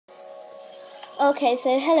Okay,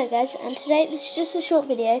 so hello guys, and today this is just a short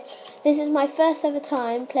video. This is my first ever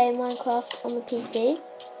time playing Minecraft on the PC.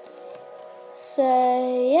 So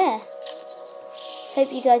yeah,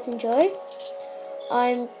 hope you guys enjoy.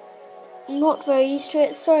 I'm not very used to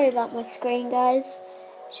it. Sorry about my screen, guys.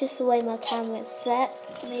 It's just the way my camera is set.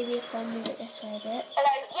 Maybe if I move it this way a bit.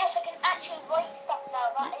 Hello, yes, I can actually write stuff now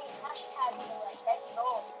about any hashtags in the way. Thank you,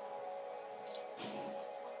 Lord.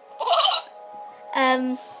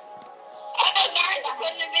 Lauren's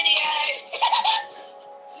recording a video.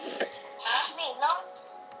 Huh? Me,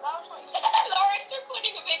 Lauren's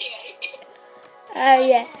recording a video. Oh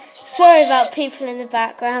yeah. Sorry about people in the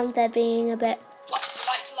background. They're being a bit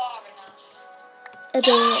weird, but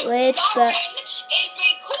Lauren is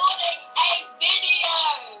recording a video.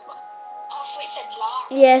 Oh, we said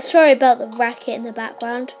Lauren. yeah. Sorry about the racket in the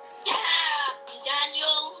background.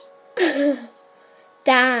 Daniel.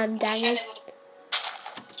 Damn, Daniel.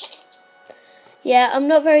 Yeah, I'm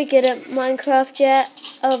not very good at Minecraft yet.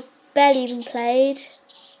 I've barely even played.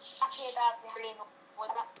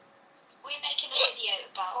 We're making a video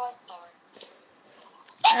about Lauren.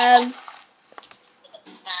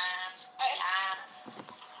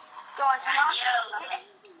 Guys, can I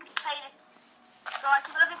play this? Guys,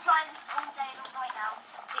 I'm going to be playing this all day and all night now.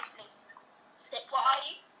 Literally. What are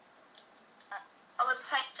you? I'm going to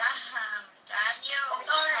play Daniel.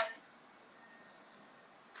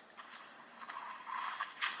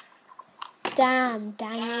 Damn,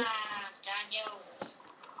 Daniel. Daniel.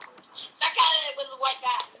 Back at it with the white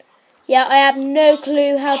bat. Yeah, I have no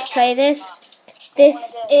clue how to play this.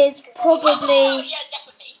 This is probably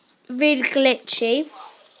really glitchy.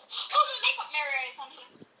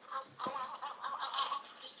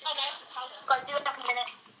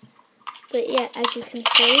 But yeah, as you can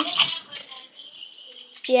see.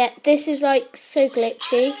 Yeah, this is like so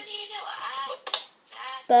glitchy.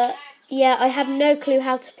 But yeah, I have no clue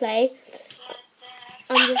how to play.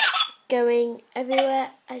 I'm just going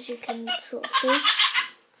everywhere, as you can sort of see.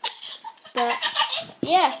 But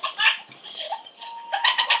yeah,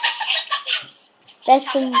 there's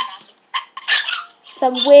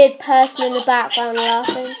some weird person in the background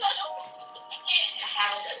laughing.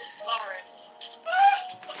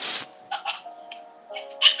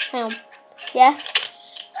 Hang on. Yeah?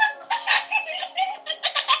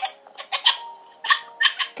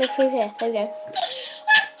 Go through here. There we go.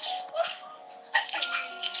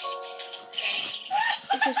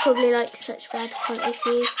 This is probably like such bad quality for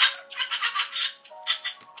you.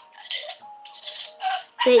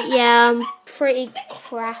 But yeah, I'm pretty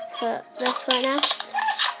crap at this right now.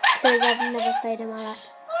 Because I've never played in my life.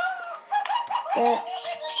 But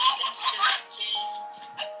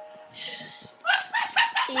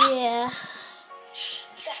yeah.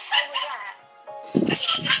 So how was that?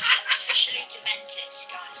 Officially demented,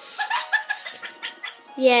 guys.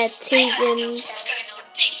 Yeah, Tegan. What's going on?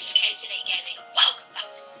 This is KZA Gaming. Welcome back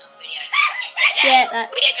to another video. Today, Yeah,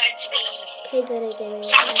 that's we are going to be KZA Gaming.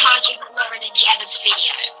 sabotaging Lauren and Gemma's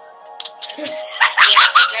video. We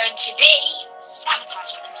are going to be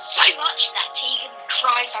sabotaging them so much that Tegan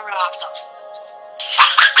cries her ass off.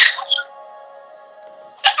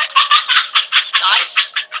 Guys?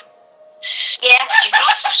 Yeah? Do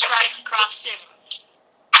not subscribe to Craft Sim.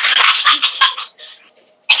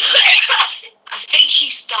 I think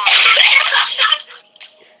she's dying.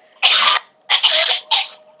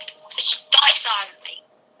 Die silently.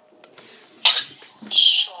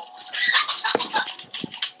 Sure.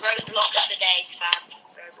 Roblox for days, fam.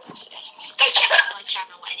 Roblox for days. Go check out my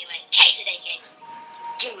channel anyway. KZA Gaming.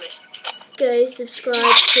 Do it. Go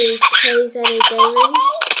subscribe to KZA Gaming.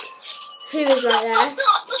 Who is right there?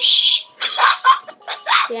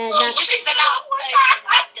 Yeah, Just fill out and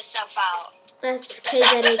write yourself out. that's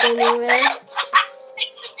KZA Gaming right there.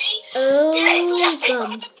 Oh,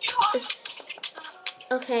 bum.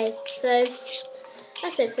 Okay, so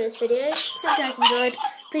that's it for this video. Hope you guys enjoyed.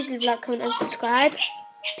 Please leave a like, comment and subscribe.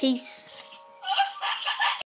 Peace.